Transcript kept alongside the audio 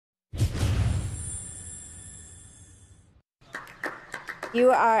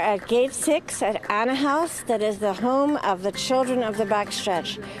You are at Gate 6 at Anna House. That is the home of the children of the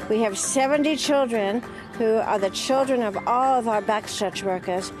Backstretch. We have 70 children who are the children of all of our Backstretch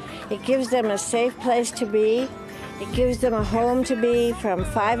workers. It gives them a safe place to be. It gives them a home to be from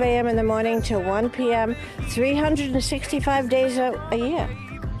 5 a.m. in the morning to 1 p.m., 365 days a year.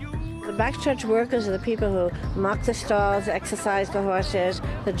 The Backstretch workers are the people who muck the stalls, exercise the horses,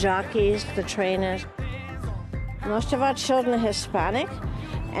 the jockeys, the trainers. Most of our children are Hispanic,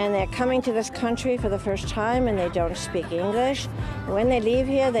 and they're coming to this country for the first time, and they don't speak English. When they leave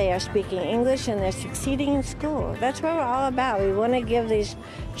here, they are speaking English, and they're succeeding in school. That's what we're all about. We want to give these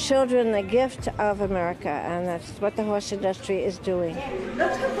children the gift of America, and that's what the horse industry is doing.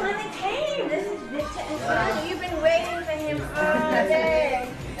 Look who finally came! This is Victor and Sonny. You've been waiting for him all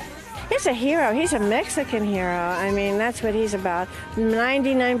day. He's a hero. He's a Mexican hero. I mean, that's what he's about.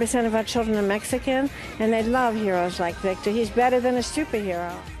 99% of our children are Mexican, and they love heroes like Victor. He's better than a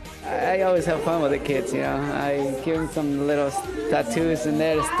superhero. I always have fun with the kids, you know. I give them some little tattoos and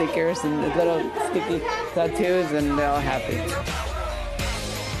there, stickers and little sticky tattoos, and they're all happy.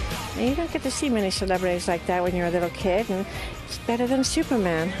 And you don't get to see many celebrities like that when you're a little kid, and it's better than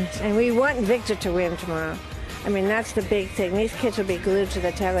Superman. And we want Victor to win tomorrow. I mean, that's the big thing. These kids will be glued to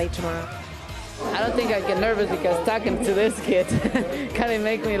the telly tomorrow. I don't think I get nervous because talking to this kid kind of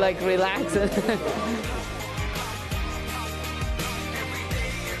make me like relax.